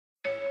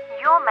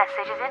Your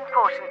message is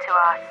important to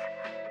us.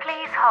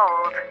 Please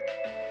hold.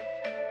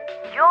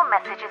 Your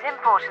message is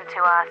important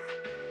to us.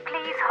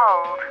 Please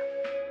hold.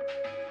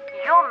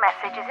 Your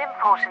message is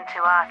important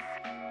to us.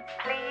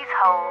 Please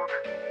hold.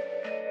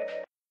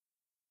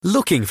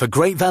 Looking for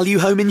great value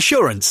home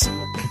insurance?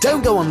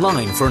 Don't go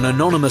online for an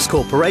anonymous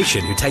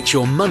corporation who takes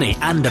your money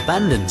and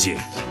abandons you.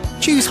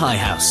 Choose High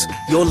House,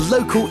 your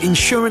local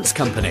insurance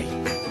company.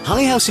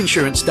 High House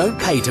Insurance don't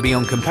pay to be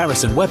on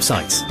comparison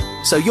websites,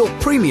 so your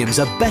premiums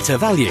are better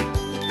value.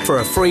 For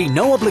a free,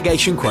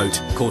 no-obligation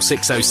quote, call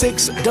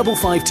 606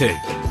 552.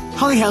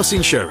 High House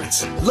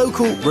Insurance,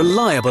 local,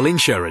 reliable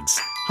insurance.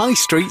 High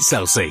Street,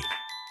 Selsey.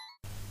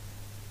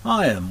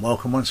 Hi, and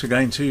welcome once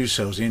again to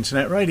Selsey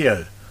Internet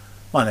Radio.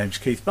 My name's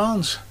Keith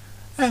Barnes,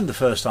 and the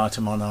first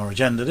item on our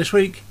agenda this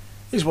week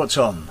is What's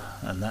On,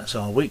 and that's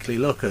our weekly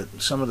look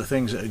at some of the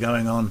things that are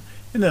going on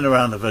in and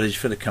around the village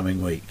for the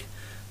coming week.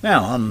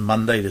 Now, on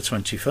Monday the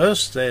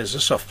 21st, there's a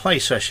soft play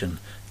session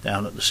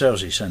down at the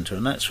Selsey Centre,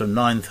 and that's from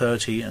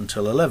 9:30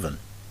 until 11.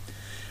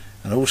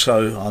 And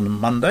also on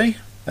Monday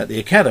at the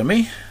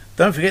Academy,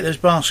 don't forget there's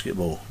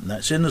basketball, and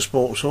that's in the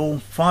Sports Hall,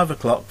 5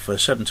 o'clock for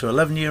 7 to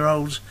 11 year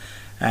olds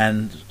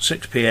and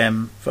 6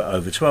 p.m. for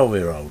over 12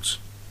 year olds.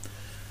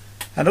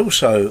 And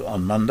also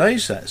on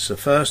Mondays, that's the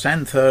first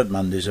and third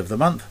Mondays of the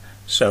month,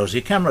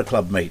 Selsey Camera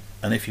Club meet.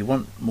 And if you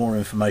want more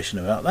information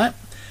about that,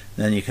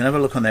 then you can have a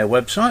look on their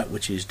website,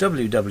 which is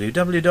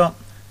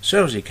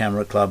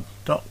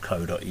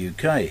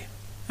www.selseykcameraclub.co.uk.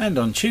 And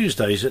on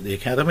Tuesdays at the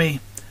Academy,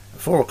 at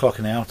 4 o'clock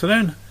in the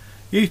afternoon,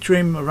 Youth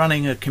Dream are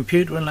running a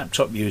computer and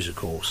laptop user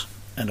course.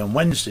 And on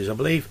Wednesdays, I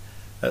believe,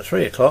 at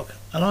 3 o'clock,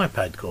 an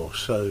iPad course.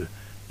 So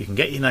you can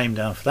get your name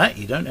down for that.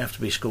 You don't have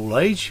to be school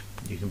age.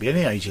 You can be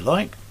any age you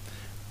like,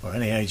 or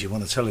any age you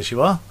want to tell us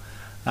you are,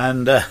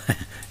 and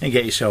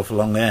get yourself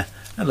along there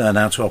and learn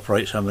how to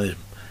operate some of the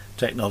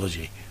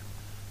technology.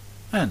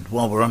 And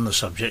while we're on the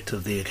subject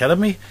of the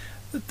Academy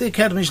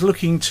is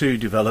looking to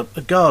develop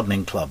a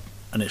gardening club,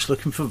 and it's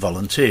looking for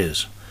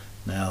volunteers.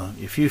 Now,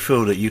 if you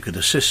feel that you could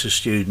assist the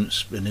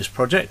students in this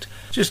project,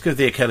 just give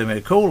the Academy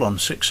a call on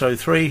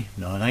 603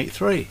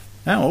 983.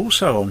 Now,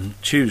 also on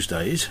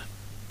Tuesdays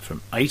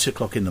from 8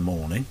 o'clock in the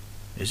morning,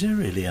 is there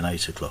really an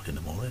 8 o'clock in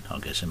the morning? I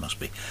guess it must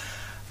be.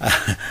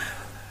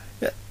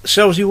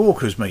 Selsey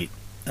Walkers meet,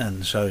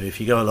 and so if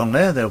you go along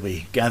there, they'll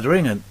be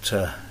gathering at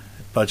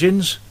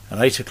Budgeons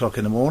at 8 o'clock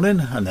in the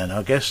morning, and then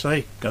I guess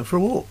they go for a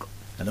walk.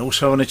 And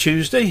also on a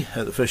Tuesday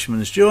at the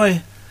Fisherman's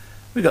Joy,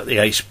 we've got the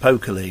Ace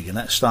Poker League, and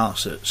that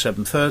starts at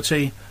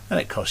 7:30 and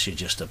it costs you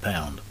just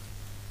 £1.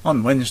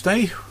 On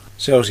Wednesday,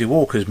 Selsey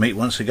Walkers meet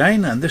once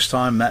again, and this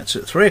time that's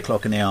at 3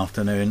 o'clock in the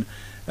afternoon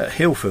at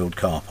Hillfield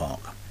Car Park.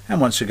 And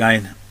once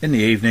again, in the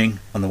evening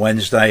on the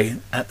Wednesday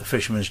at the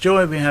Fisherman's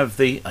Joy, we have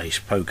the Ace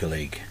Poker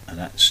League, and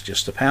that's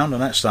just £1,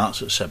 and that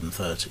starts at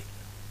 7:30.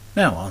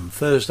 Now, on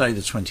Thursday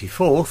the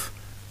 24th,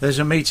 there's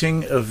a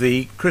meeting of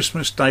the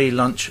Christmas Day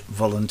Lunch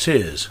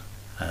Volunteers,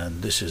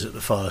 and this is at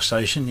the fire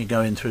station. You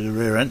go in through the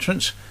rear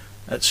entrance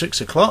at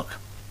 6 o'clock.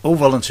 All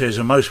volunteers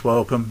are most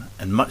welcome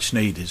and much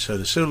needed, so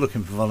they're still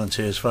looking for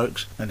volunteers,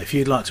 folks. And if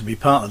you'd like to be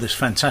part of this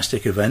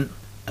fantastic event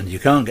and you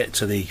can't get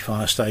to the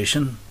fire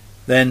station,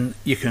 then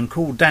you can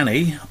call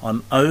Danny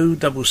on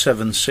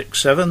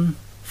 07767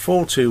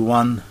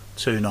 421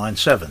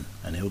 297,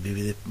 and he'll give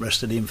you the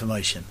rest of the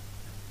information.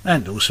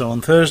 And also on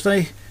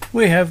Thursday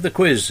we have the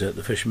quiz at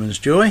the Fisherman's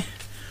Joy,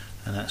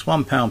 and that's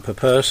 £1 per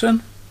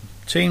person.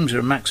 Teams are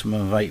a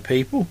maximum of 8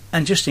 people,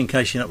 and just in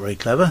case you're not very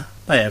clever,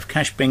 they have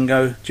cash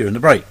bingo during the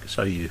break,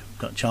 so you've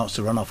got a chance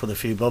to run off with a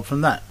few bob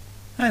from that.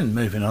 And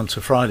moving on to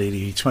Friday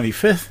the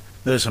 25th,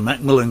 there's a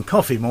Macmillan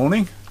coffee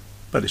morning,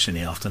 but it's in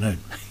the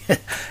afternoon.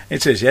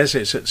 It is, yes,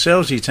 it's at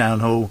Selsey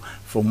Town Hall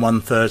from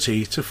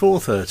 1:30 to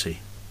 4:30.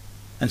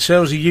 And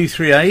Selsey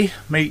U3A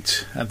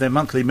have their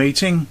monthly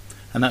meeting,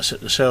 and that's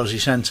at the Selsey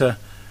Centre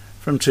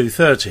from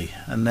 2:30,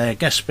 and their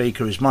guest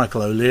speaker is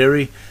Michael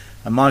O'Leary,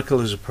 and Michael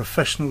is a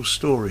professional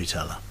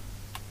storyteller.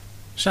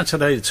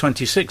 Saturday the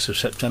 26th of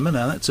September,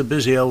 now that's a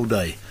busy old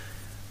day.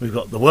 We've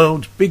got the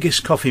world's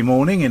biggest coffee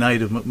morning in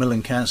aid of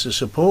Macmillan Cancer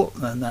Support,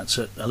 and that's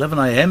at 11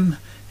 a.m.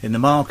 in the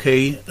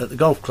marquee at the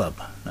golf club.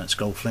 That's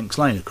Golf Links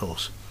Lane, of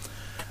course.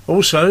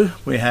 Also,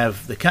 we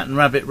have the Cat and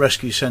Rabbit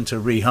Rescue Centre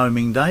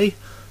Rehoming Day.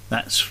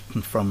 That's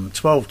from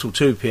 12 till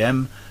 2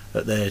 p.m.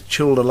 at their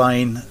Childer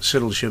Lane,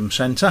 Siddlesham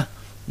Centre.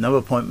 No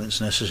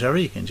appointments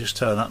necessary. You can just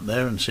turn up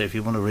there and see if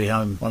you want to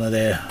rehome one of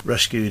their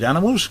rescued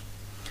animals.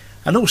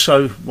 And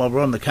also, while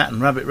we're on the Cat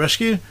and Rabbit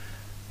Rescue,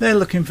 they're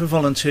looking for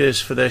volunteers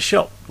for their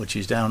shop, which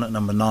is down at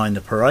number 9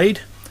 the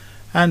Parade.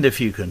 And if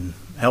you can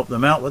help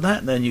them out with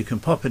that, then you can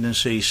pop in and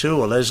see Sue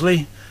or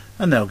Leslie,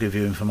 and they'll give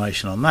you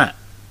information on that.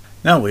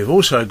 Now, we've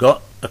also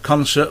got a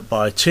concert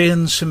by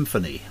Tian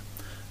Symphony,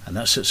 and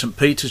that's at St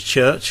Peter's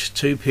Church,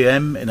 2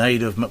 p.m. in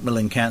aid of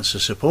Macmillan Cancer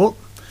Support.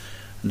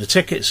 And the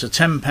tickets are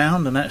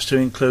 £10, and that's to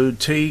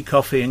include tea,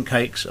 coffee and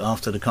cakes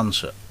after the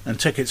concert. And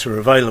tickets are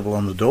available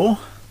on the door,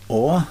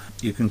 or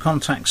you can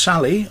contact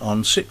Sally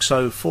on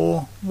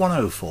 604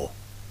 104.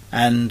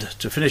 And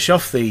to finish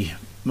off the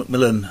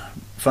Macmillan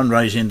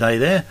fundraising day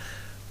there,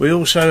 We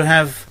also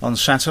have on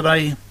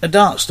Saturday a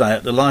darts day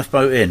at the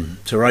Lifeboat Inn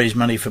to raise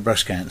money for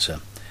breast cancer.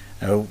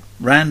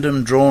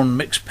 Random drawn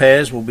mixed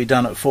pairs will be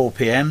done at 4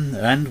 p.m.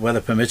 and, weather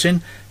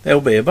permitting, there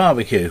will be a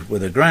barbecue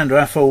with a grand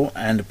raffle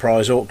and a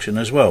prize auction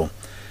as well.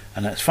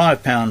 And that's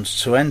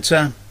 £5 to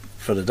enter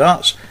for the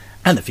darts.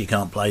 And if you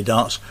can't play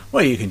darts,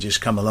 well, you can just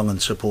come along and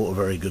support a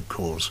very good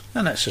cause.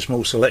 And that's a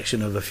small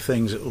selection of the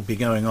things that will be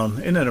going on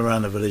in and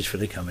around the village for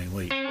the coming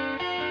week.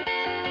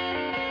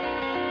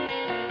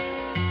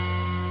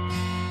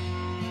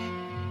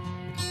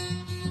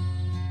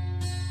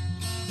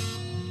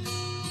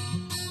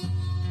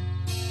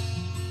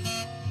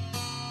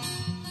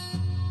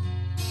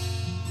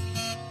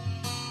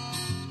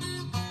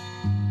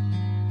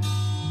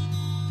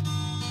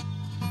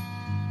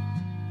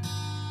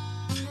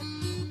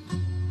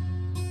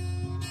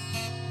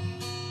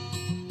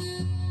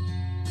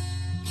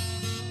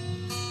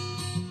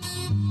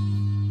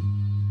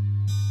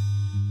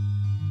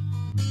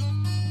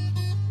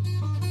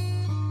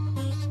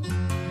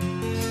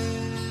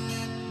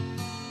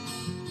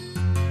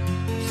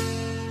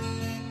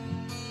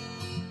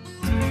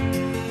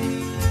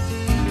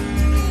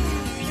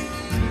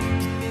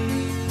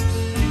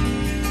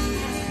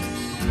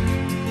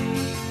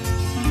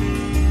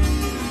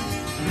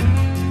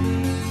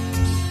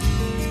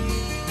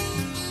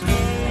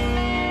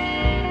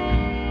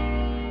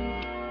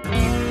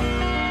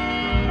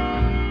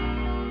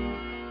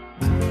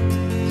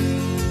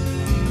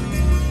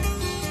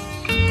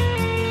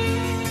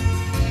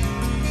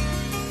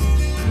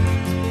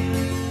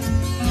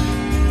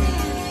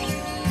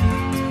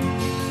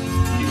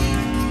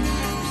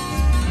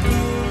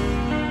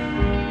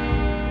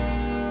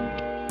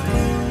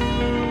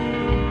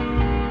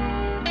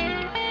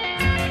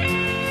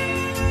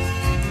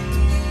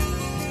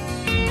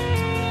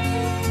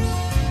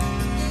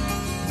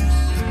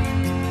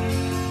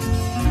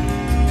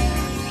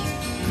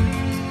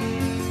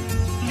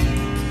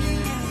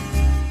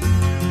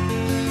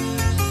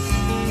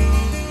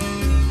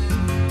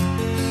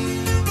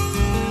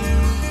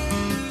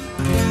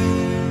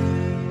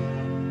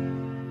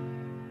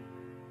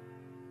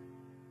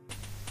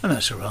 And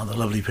that's a rather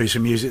lovely piece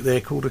of music there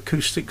called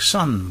Acoustic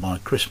Sun by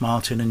Chris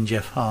Martin and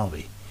Jeff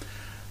Harvey.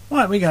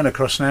 Right, we're going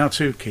across now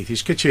to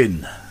Keithy's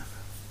Kitchen.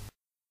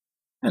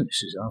 And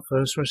this is our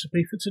first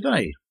recipe for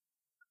today.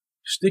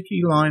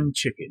 Sticky lime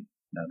chicken.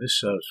 Now this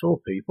serves 4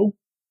 people,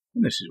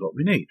 and this is what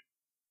we need.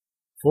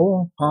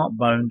 4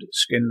 part-boned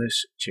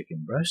skinless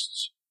chicken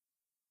breasts,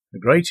 the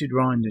grated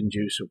rind and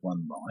juice of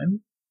 1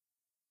 lime,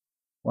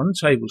 1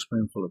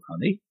 tablespoonful of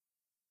honey,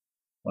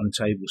 1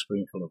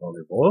 tablespoonful of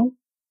olive oil,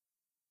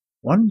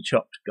 1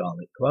 chopped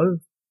garlic clove,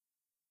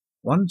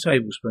 1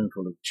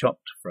 tablespoonful of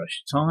chopped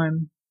fresh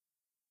thyme,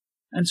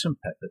 and some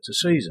pepper to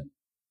season.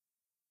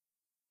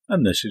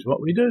 And this is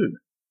what we do.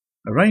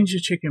 Arrange the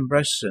chicken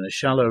breasts in a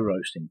shallow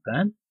roasting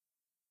pan,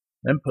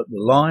 then put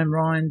the lime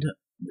rind,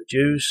 the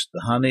juice,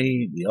 the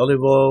honey, the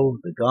olive oil,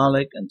 the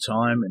garlic and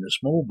thyme in a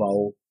small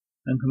bowl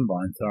and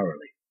combine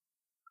thoroughly.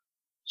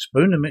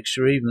 Spoon the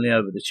mixture evenly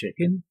over the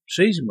chicken,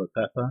 season with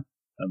pepper,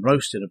 and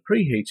roast in a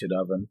preheated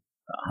oven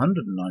at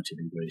 190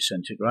 degrees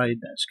centigrade,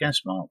 that's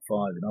gas mark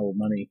 5 in old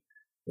money,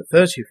 for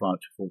 35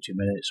 to 40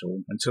 minutes or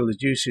until the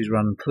juices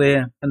run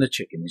clear and the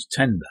chicken is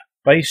tender.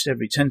 Baste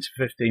every 10 to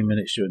 15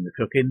 minutes during the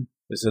cooking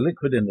as the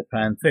liquid in the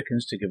pan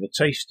thickens to give a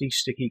tasty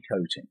sticky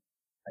coating.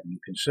 And you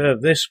can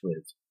serve this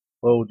with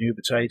boiled new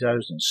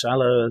potatoes and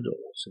salad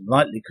or some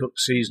lightly cooked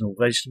seasonal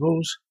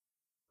vegetables.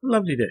 A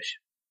lovely dish.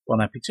 Bon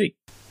appetit.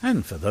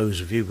 And for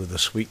those of you with a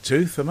sweet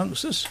tooth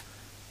amongst us,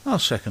 our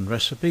second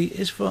recipe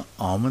is for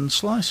almond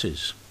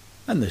slices.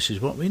 And this is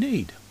what we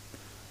need.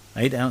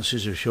 8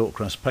 ounces of short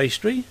crust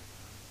pastry,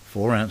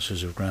 4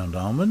 ounces of ground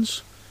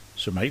almonds,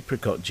 some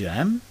apricot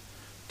jam,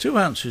 2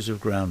 ounces of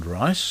ground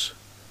rice,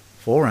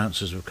 4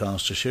 ounces of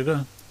caster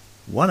sugar,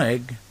 1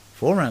 egg,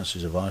 4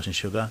 ounces of icing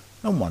sugar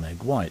and 1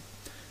 egg white.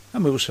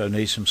 And we also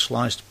need some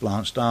sliced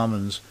blanched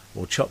almonds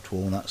or chopped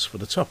walnuts for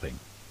the topping.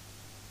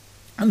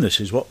 And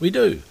this is what we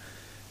do.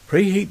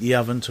 Preheat the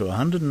oven to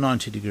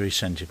 190 degrees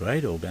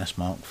centigrade or gas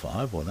mark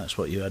 5, well that's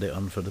what you had it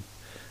on for the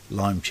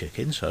lime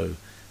chicken, so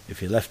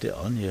if you left it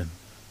on, you're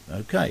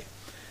okay.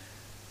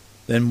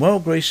 Then well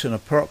grease an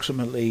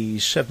approximately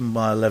 7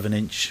 by 11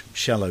 inch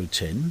shallow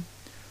tin.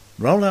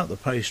 Roll out the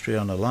pastry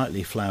on a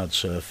lightly floured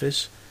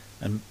surface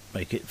and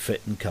make it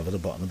fit and cover the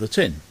bottom of the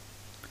tin.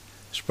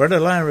 Spread a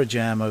layer of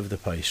jam over the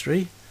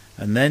pastry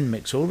and then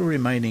mix all the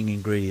remaining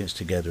ingredients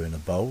together in a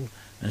bowl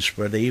and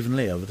spread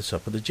evenly over the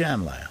top of the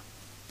jam layer.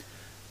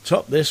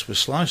 Top this with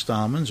sliced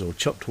almonds or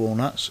chopped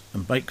walnuts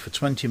and bake for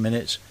 20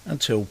 minutes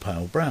until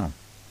pale brown.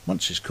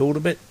 Once it's cooled a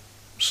bit,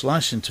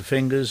 slice into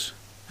fingers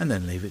and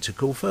then leave it to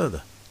cool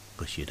further,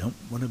 because you don't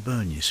want to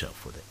burn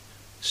yourself with it.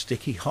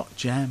 Sticky hot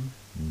jam,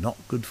 not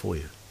good for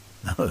you.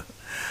 No.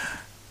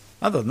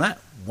 Other than that,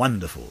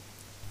 wonderful.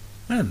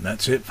 And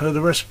that's it for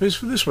the recipes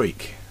for this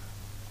week.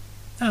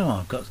 Now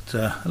I've got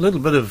a little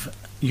bit of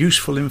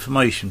useful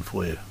information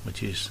for you,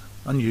 which is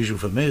unusual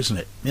for me, isn't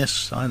it?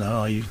 Yes, I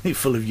know, I'm usually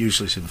full of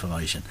useless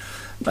information.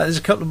 But there's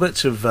a couple of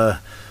bits of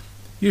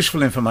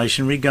Useful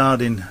information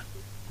regarding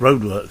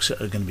roadworks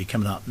that are going to be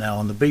coming up now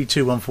on the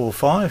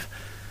B2145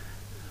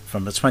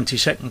 from the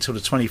 22nd to the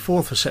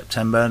 24th of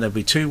September. There'll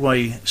be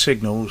two-way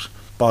signals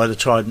by the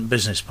Trident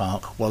Business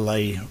Park while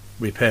they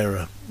repair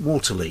a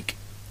water leak.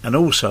 And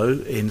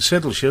also in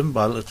Sidlesham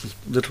by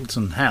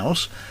Littleton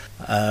House,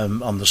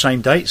 on the same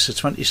dates, the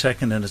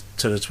 22nd and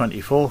to the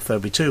 24th, there'll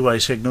be two-way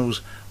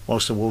signals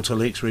whilst the water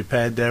leak's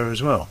repaired there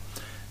as well.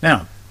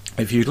 Now,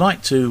 if you'd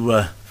like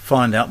to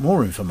find out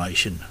more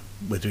information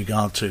with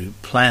regard to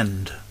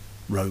planned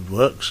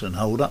roadworks and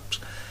hold-ups,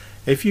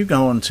 if you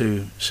go on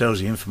to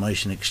Selsey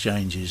Information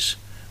Exchange's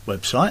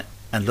website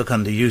and look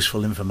under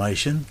useful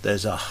information,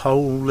 there's a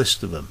whole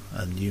list of them,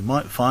 and you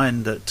might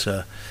find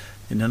that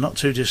in the not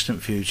too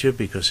distant future,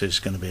 because there's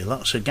going to be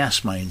lots of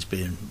gas mains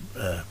being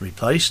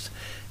replaced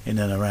in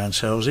and around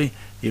Selsey,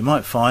 you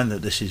might find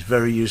that this is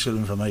very useful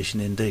information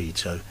indeed.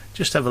 So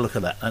just have a look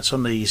at that. That's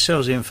on the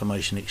Selsey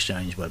Information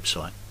Exchange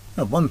website.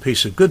 Now, one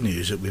piece of good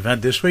news that we've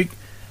had this week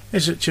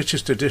is that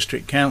Chichester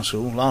District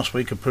Council last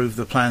week approved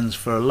the plans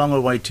for a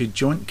long-awaited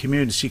joint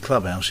community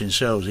clubhouse in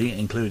Selsey,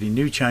 including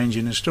new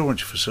changing and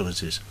storage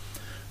facilities.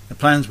 The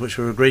plans, which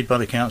were agreed by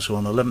the council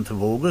on the 11th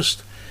of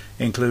August,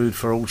 include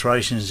for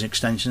alterations and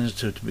extensions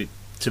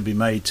to be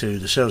made to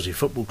the Selsey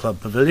Football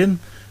Club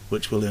Pavilion,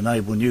 which will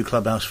enable new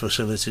clubhouse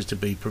facilities to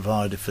be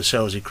provided for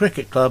Selsey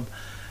Cricket Club,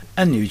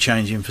 and new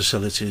changing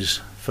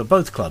facilities for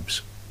both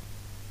clubs.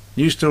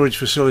 New storage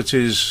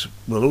facilities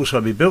will also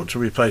be built to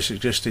replace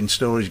existing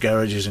storage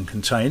garages and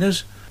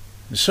containers.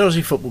 The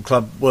Selsey Football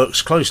Club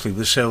works closely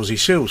with Selsey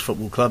Seals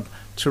Football Club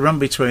to run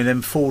between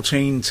them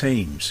 14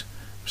 teams,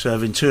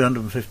 serving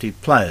 250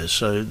 players,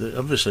 so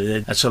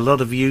obviously that's a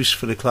lot of use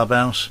for the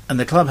clubhouse. And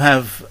the club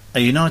have a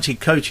united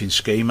coaching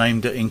scheme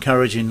aimed at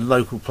encouraging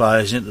local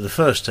players into the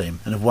first team,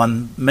 and have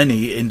won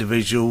many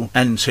individual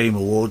and team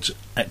awards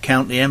at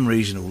county and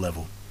regional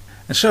level.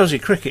 The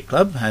Selsey Cricket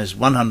Club has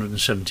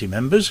 170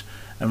 members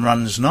and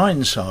runs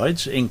 9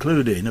 sides,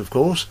 including, of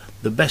course,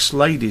 the best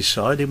ladies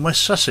side in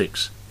West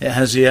Sussex. It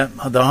has the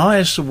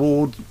highest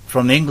award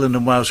from the England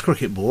and Wales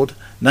Cricket Board,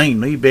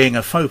 namely being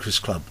a focus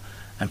club,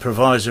 and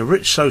provides a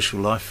rich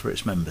social life for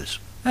its members.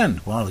 And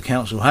while the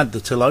council had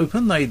the till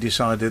open, they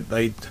decided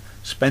they'd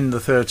spend the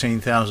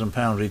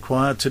 £13,000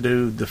 required to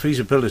do the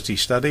feasibility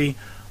study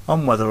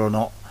on whether or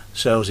not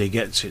Selsey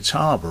gets its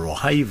harbour, or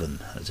haven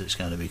as it's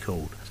going to be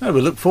called. So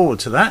we look forward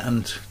to that,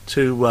 and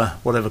to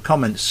whatever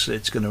comments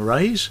it's going to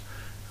raise.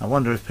 I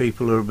wonder if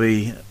people will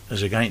be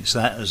as against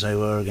that as they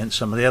were against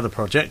some of the other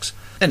projects.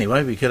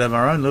 Anyway, we could have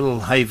our own little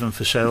haven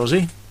for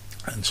Selsey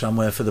and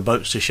somewhere for the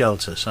boats to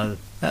shelter, so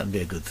that would be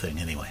a good thing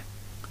anyway.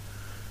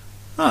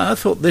 I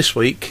thought this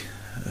week,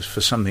 as for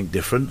something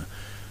different,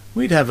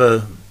 we'd have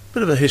a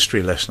bit of a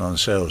history lesson on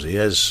Selsey,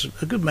 as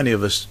a good many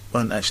of us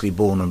weren't actually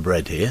born and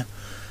bred here,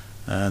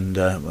 and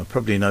we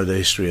probably know the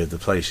history of the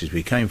places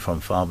we came from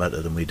far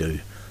better than we do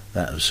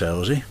that of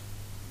Selsey.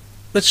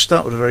 Let's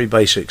start with the very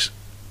basics.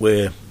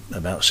 We're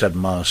about 7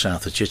 miles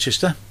south of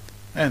Chichester,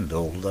 and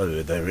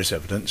although there is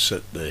evidence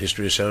that the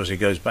history of Selsey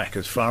goes back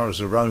as far as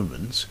the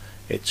Romans,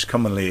 it's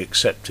commonly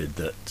accepted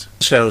that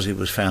Selsey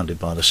was founded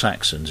by the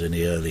Saxons in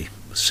the early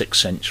 6th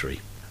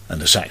century,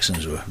 and the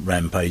Saxons were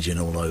rampaging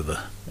all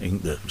over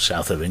the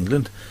south of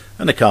England,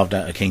 and they carved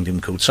out a kingdom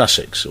called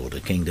Sussex, or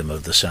the Kingdom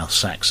of the South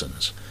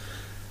Saxons,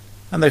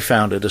 and they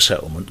founded a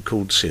settlement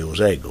called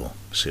Seal's Egg, or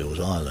Seal's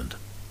Island.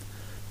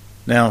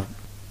 Now,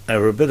 they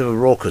were a bit of a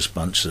raucous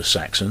bunch, the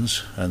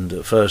Saxons, and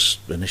at first,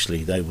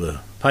 initially, they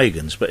were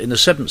pagans, but in the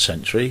 7th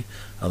century,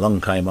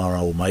 along came our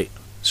old mate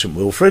St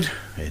Wilfrid,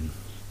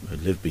 who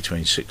lived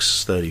between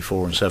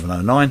 634 and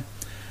 709,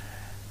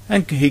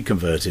 and he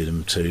converted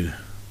them to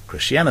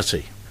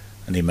Christianity,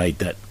 and he made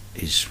that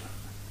his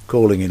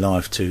calling in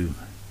life, to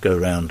go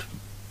around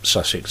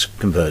Sussex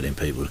converting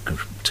people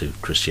to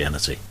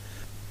Christianity.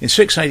 In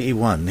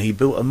 681 he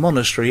built a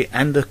monastery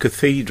and a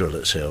cathedral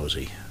at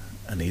Selsey,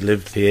 and he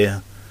lived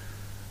here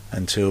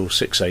until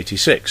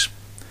 686.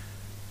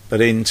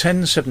 But in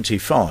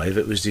 1075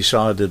 it was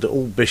decided that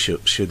all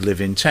bishops should live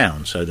in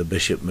town, so the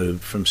bishop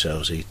moved from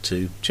Selsey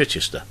to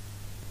Chichester.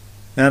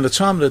 Now, at the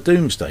time of the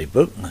Domesday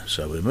Book,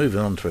 so we're moving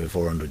on 300 or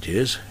 400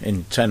 years, in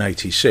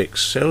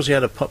 1086 Selsey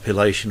had a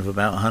population of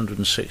about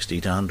 160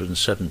 to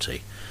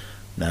 170.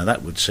 Now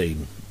that would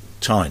seem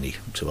tiny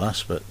to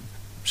us, but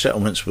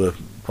settlements were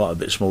quite a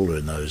bit smaller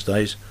in those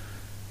days,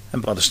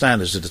 and by the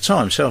standards of the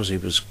time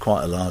Selsey was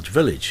quite a large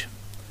village,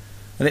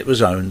 and it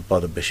was owned by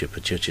the Bishop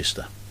of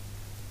Chichester.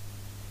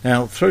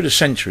 Now, through the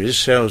centuries,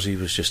 Selsey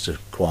was just a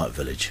quiet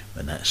village,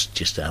 and that's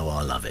just how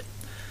I love it.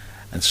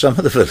 And some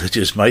of the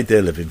villagers made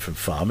their living from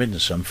farming,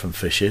 and some from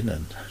fishing,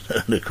 and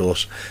of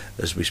course,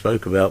 as we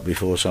spoke about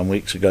before some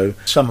weeks ago,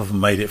 some of them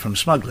made it from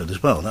smuggling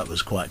as well. That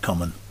was quite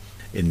common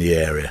in the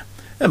area,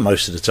 and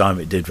most of the time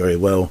it did very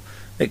well,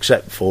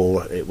 except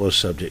for it was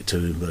subject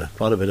to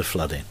quite a bit of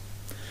flooding.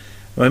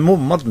 Well, in more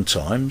modern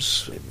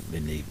times,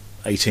 in the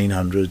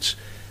 1800s,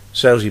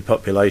 Selsey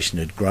population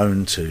had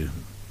grown to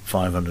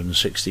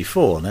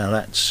 564. Now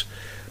that's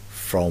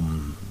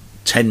from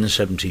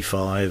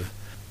 1075.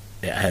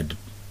 It had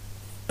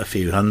a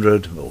few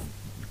hundred, or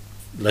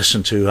less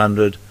than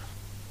 200.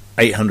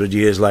 800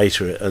 years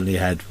later it only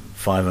had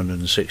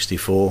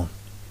 564,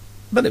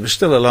 but it was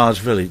still a large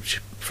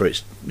village for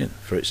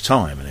its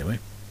time anyway.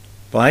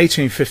 By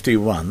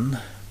 1851,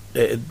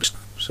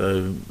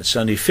 so it's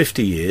only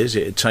 50 years.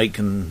 It had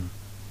taken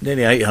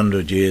nearly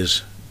 800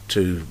 years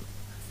to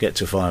get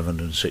to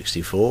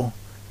 564,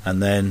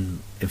 and then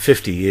in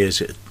 50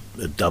 years it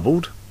had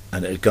doubled,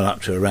 and it had gone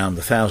up to around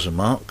the 1,000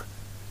 mark,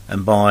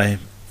 and by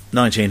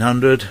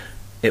 1900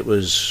 it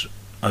was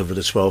over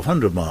the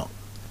 1,200 mark.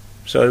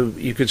 So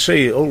you could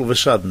see all of a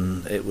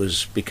sudden it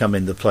was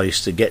becoming the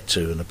place to get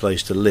to and a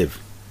place to live,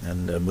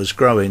 and was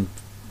growing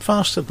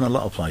faster than a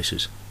lot of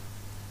places.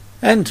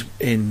 And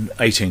in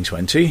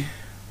 1820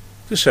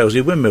 the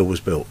Selsey windmill was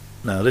built.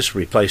 Now this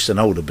replaced an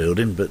older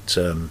building, but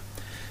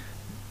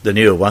the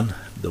newer one,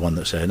 the one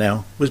that's there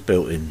now, was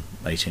built in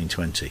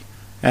 1820.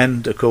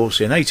 And of course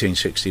in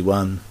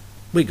 1861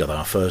 we got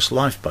our first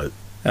lifeboat.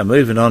 Now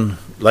moving on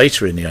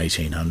later in the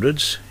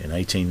 1800s, in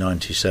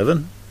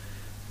 1897,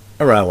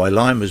 a railway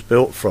line was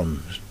built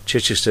from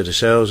Chichester to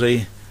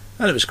Selsey,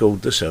 and it was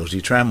called the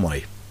Selsey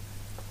Tramway.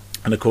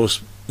 And of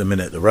course the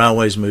minute the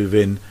railways move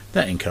in,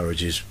 that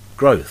encourages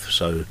growth,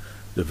 so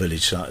the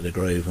village started to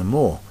grow even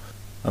more.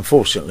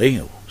 Unfortunately,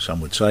 or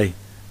some would say,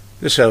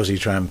 the Selsey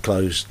tram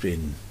closed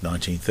in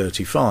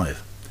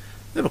 1935.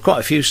 There were quite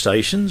a few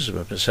stations,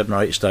 about 7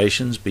 or 8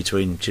 stations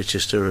between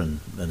Chichester and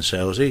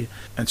Selsey,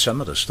 and some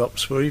of the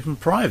stops were even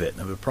private.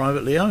 They were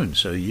privately owned,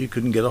 so you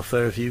couldn't get off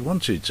there if you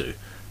wanted to.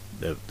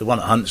 The one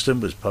at Huntston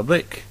was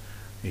public,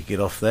 you could get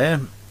off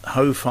there.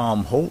 Hoe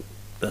Farm Halt,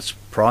 that's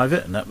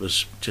private, and that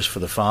was just for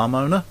the farm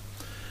owner.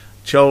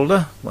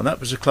 Cholder, well, that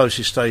was the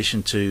closest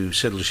station to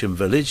Sidlesham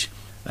village,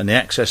 and the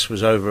access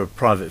was over a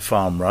private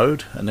farm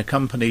road, and the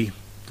company,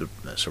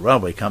 that's a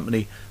railway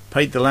company,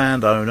 paid the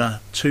landowner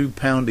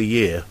 £2 a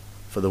year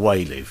for the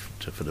wayleave,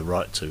 for the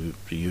right to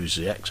use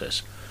the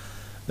access.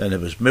 Then there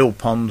was Mill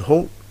Pond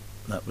Halt,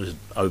 that was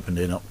opened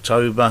in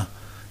October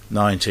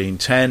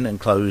 1910 and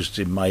closed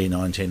in May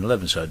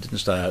 1911, so it didn't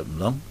stay open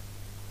long,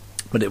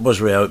 but it was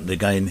reopened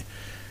again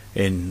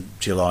in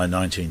July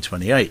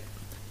 1928.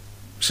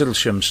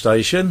 Sidlesham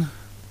Station,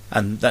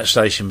 and that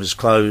station was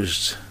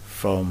closed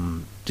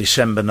from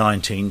December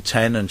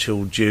 1910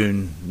 until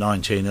June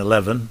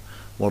 1911,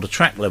 while the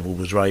track level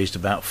was raised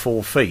about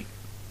 4 feet.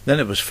 Then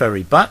it was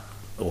Ferry Butt,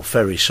 or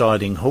Ferry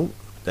Siding Halt.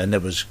 Then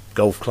there was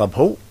Golf Club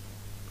Halt,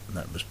 and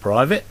that was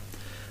private.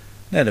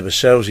 Then there was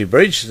Selsey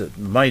Bridge. The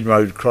main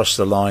road crossed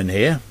the line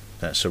here,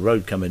 that's the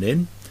road coming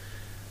in,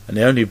 and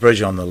the only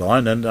bridge on the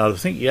line, and I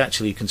think you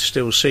actually can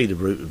still see the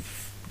route of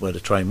where the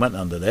train went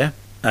under there.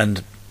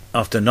 And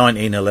after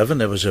 1911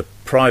 there was a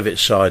private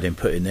siding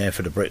put in there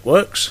for the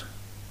brickworks.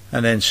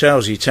 And then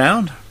Selsey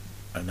Town,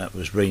 and that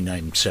was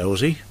renamed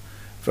Selsey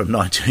from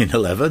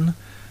 1911,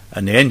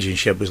 and the engine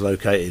shed was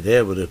located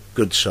there with a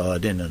good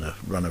siding and a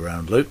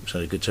runaround loop so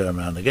you could turn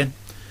around again.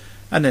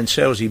 And then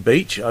Selsey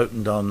Beach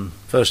opened on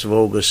 1st of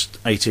August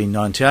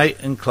 1898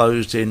 and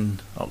closed in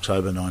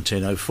October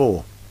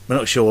 1904. We're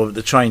not sure, but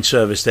the train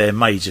service there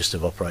may just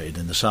have operated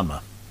in the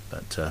summer,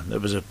 but there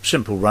was a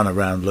simple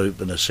runaround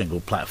loop and a single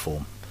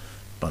platform,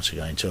 once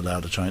again to allow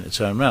the train to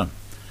turn around.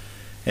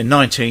 In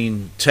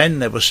 1910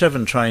 there were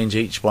 7 trains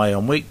each way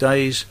on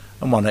weekdays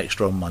and 1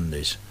 extra on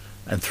Mondays,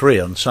 and 3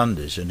 on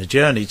Sundays, and the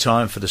journey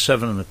time for the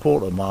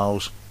 7¼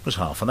 miles was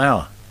half an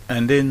hour.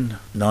 And in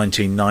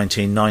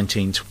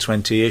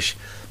 1920-ish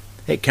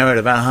it carried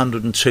about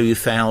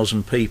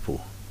 102,000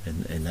 people.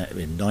 In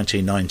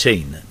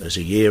 1919, as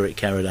a year, it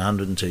carried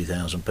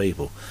 102,000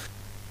 people.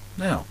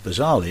 Now,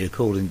 bizarrely,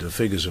 according to the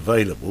figures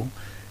available,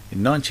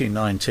 in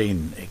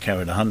 1919 it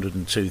carried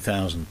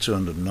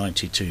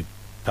 102,292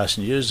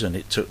 passengers, and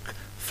it took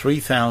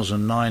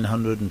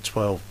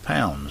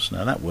 £3,912.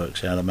 Now that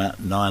works out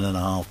about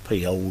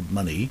 9.5p old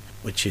money,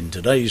 which in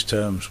today's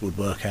terms would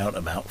work out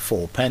about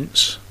 4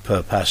 pence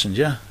per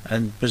passenger.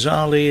 And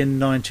bizarrely, in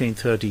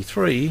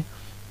 1933,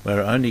 where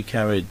it only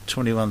carried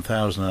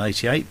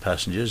 21,088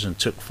 passengers and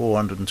took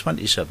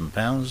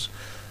 £427,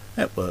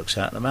 that works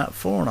out about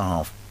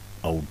 4.5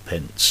 old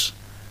pence.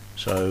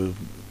 So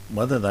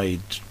whether they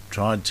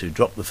tried to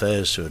drop the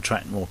fares to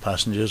attract more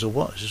passengers or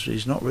what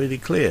is not really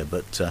clear,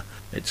 but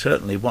it's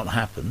certainly what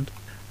happened,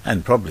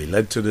 and probably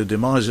led to the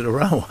demise of the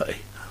railway.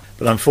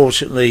 But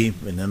unfortunately,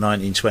 in the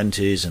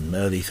 1920s and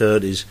early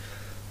 30s,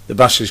 the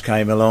buses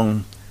came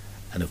along,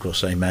 and of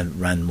course they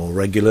ran more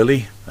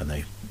regularly, and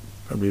they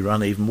probably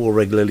run even more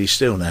regularly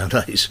still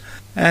nowadays.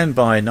 And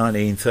by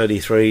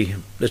 1933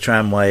 the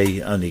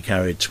tramway only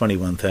carried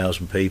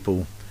 21,000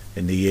 people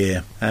in the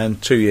year, and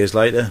 2 years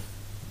later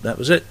that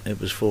was it. It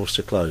was forced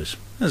to close.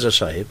 As I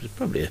say, it was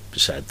probably a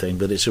sad thing,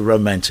 but it's a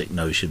romantic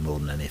notion more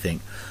than anything.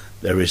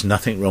 There is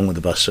nothing wrong with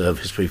the bus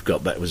service we've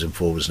got backwards and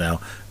forwards now.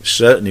 It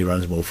certainly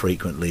runs more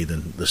frequently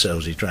than the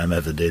Selsey tram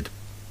ever did.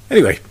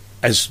 Anyway,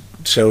 as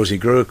Selsey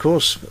grew, of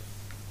course,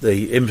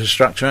 the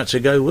infrastructure had to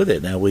go with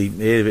it. Now, we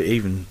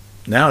even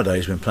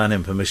nowadays, when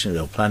planning permission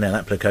or planning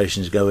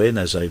applications go in,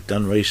 as they've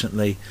done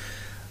recently,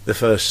 the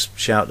first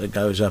shout that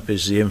goes up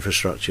is the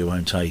infrastructure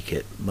won't take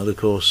it. Well, of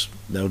course,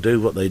 they'll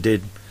do what they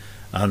did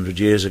 100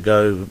 years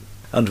ago,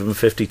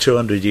 150,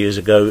 200 years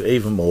ago,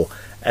 even more.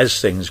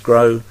 As things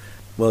grow,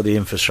 well, the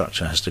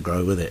infrastructure has to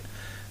grow with it.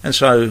 And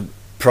so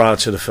prior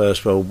to the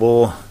First World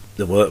War,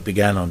 the work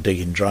began on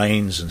digging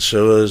drains and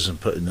sewers and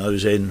putting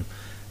those in,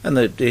 and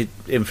the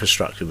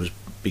infrastructure was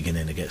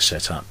beginning to get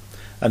set up.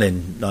 And in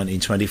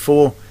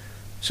 1924,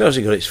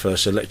 Selsey got its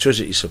first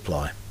electricity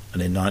supply,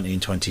 and in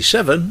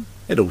 1927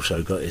 it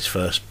also got its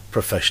first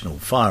professional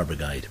fire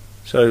brigade.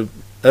 So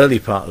early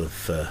part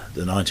of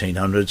the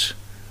 1900s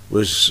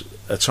was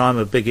a time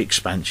of big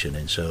expansion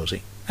in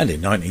Selsey. And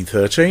in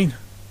 1913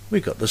 we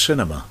got the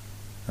cinema.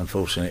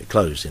 Unfortunately it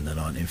closed in the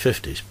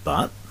 1950s,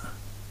 but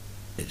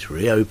it's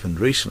reopened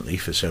recently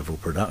for several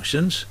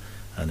productions,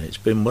 and it's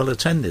been well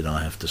attended,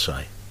 I have to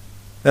say.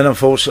 Then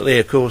unfortunately,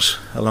 of course,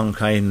 along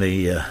came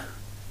the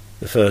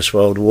First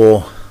World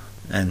War,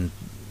 and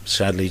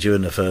sadly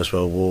during the First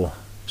World War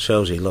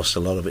Selsey lost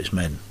a lot of its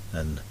men,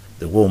 and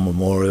the War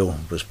Memorial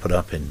was put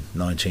up in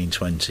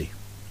 1920.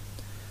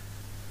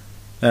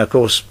 Now of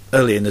course,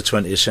 early in the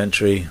 20th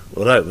century,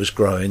 although it was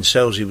growing,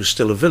 Selsey was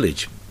still a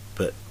village,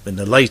 but in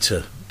the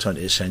later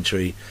 20th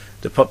century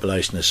the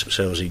population of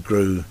Selsey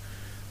grew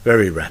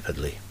very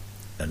rapidly,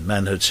 and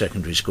Manhood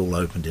Secondary School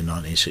opened in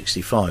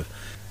 1965.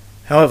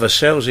 However,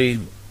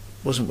 Selsey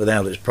wasn't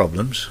without its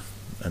problems,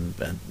 and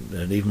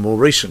even more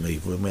recently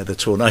when we had a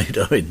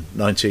tornado in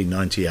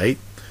 1998,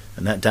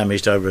 and that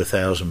damaged over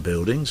 1,000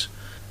 buildings,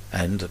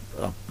 and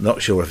I'm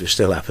not sure if it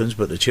still happens,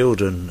 but the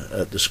children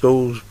at the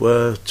schools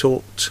were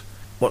taught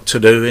what to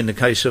do in the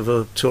case of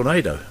a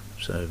tornado.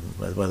 So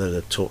whether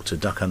they're taught to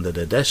duck under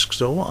their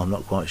desks or what, I'm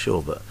not quite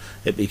sure, but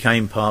it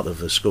became part of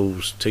the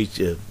school's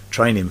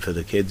training for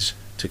the kids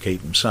to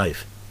keep them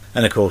safe.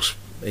 And of course,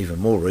 even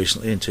more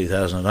recently, in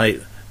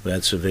 2008, we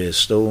had severe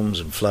storms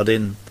and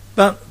flooding.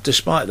 But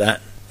despite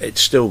that,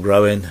 it's still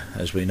growing,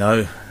 as we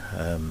know.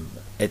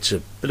 It's a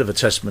bit of a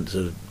testament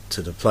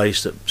to the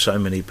place that so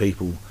many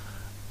people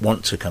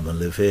want to come and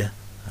live here.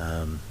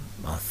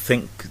 I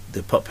think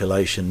the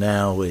population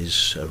now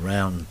is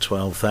around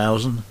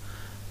 12,000.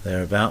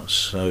 Thereabouts.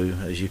 So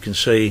as you can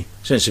see,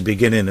 since the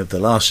beginning of the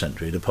last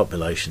century the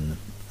population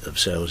of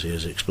Selsey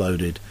has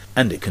exploded,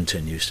 and it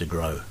continues to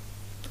grow.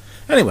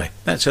 Anyway,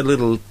 that's a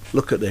little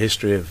look at the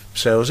history of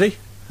Selsey,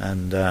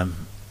 and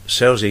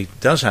Selsey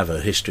does have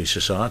a history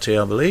society,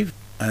 I believe,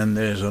 and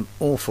there's an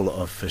awful lot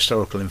of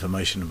historical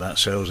information about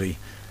Selsey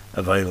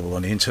available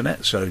on the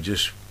internet, so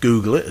just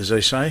Google it, as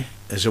they say.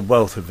 There's a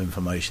wealth of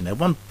information there.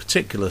 One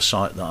particular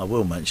site that I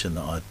will mention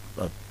that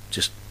I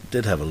just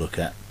did have a look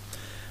at,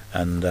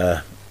 and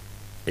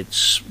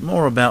it's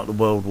more about the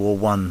World War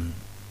I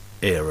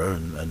era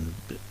and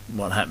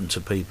what happened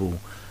to people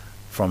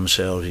from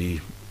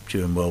Selsey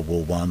during World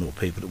War I, or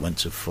people that went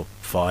to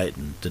fight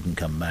and didn't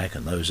come back,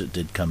 and those that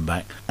did come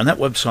back. And that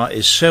website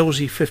is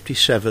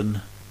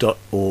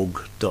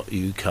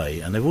selsey57.org.uk,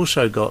 and they've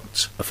also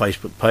got a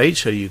Facebook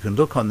page, so you can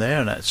look on there,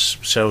 and that's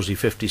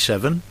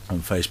Selsey57 on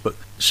Facebook.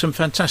 Some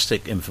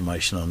fantastic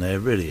information on there,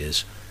 really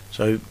is.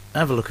 So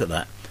have a look at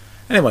that.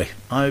 Anyway,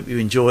 I hope you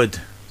enjoyed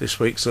this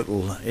week's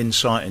little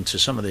insight into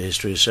some of the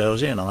history of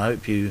Selsey, and I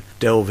hope you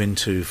delve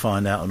into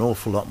find out an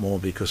awful lot more,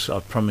 because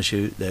I promise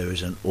you there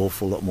is an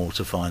awful lot more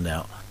to find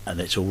out,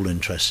 and it's all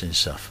interesting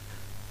stuff.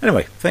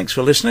 Anyway, thanks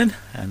for listening,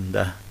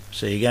 and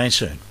see you again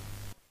soon.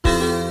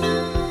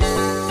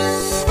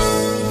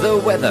 The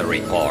Weather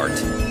Report.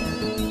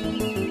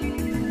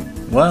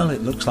 Well,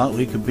 it looks like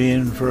we could be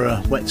in for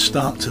a wet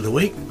start to the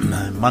week.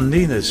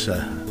 Monday there's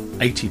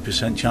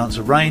 80% chance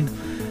of rain,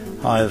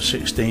 high of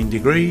 16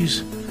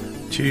 degrees.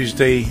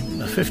 Tuesday,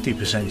 a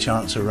 50%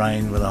 chance of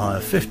rain with a high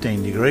of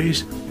 15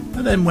 degrees,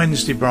 and then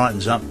Wednesday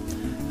brightens up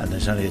and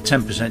there's only a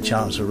 10%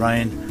 chance of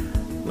rain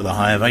with a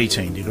high of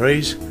 18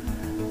 degrees.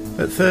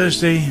 But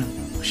Thursday,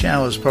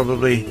 showers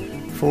probably,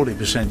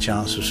 40%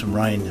 chance of some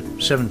rain,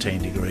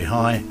 17 degree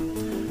high.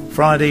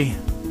 Friday,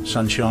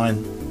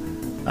 sunshine,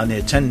 only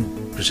a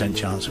 10%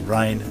 chance of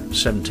rain,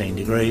 17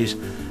 degrees.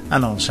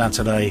 And on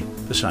Saturday,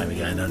 the same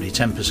again, only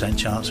 10%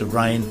 chance of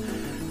rain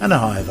and a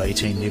high of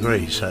 18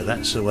 degrees. So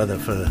that's the weather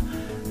for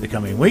the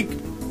coming week,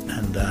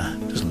 and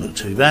doesn't look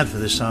too bad for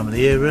this time of the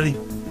year, really.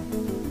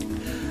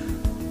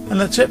 And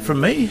that's it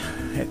from me.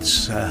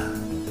 It's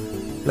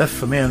left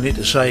for me only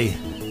to say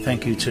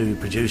thank you to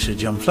producer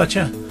John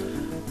Fletcher,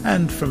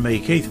 and from me,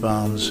 Keith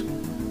Barnes,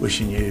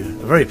 wishing you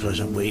a very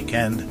pleasant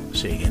weekend.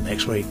 See you again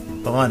next week.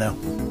 Bye bye now.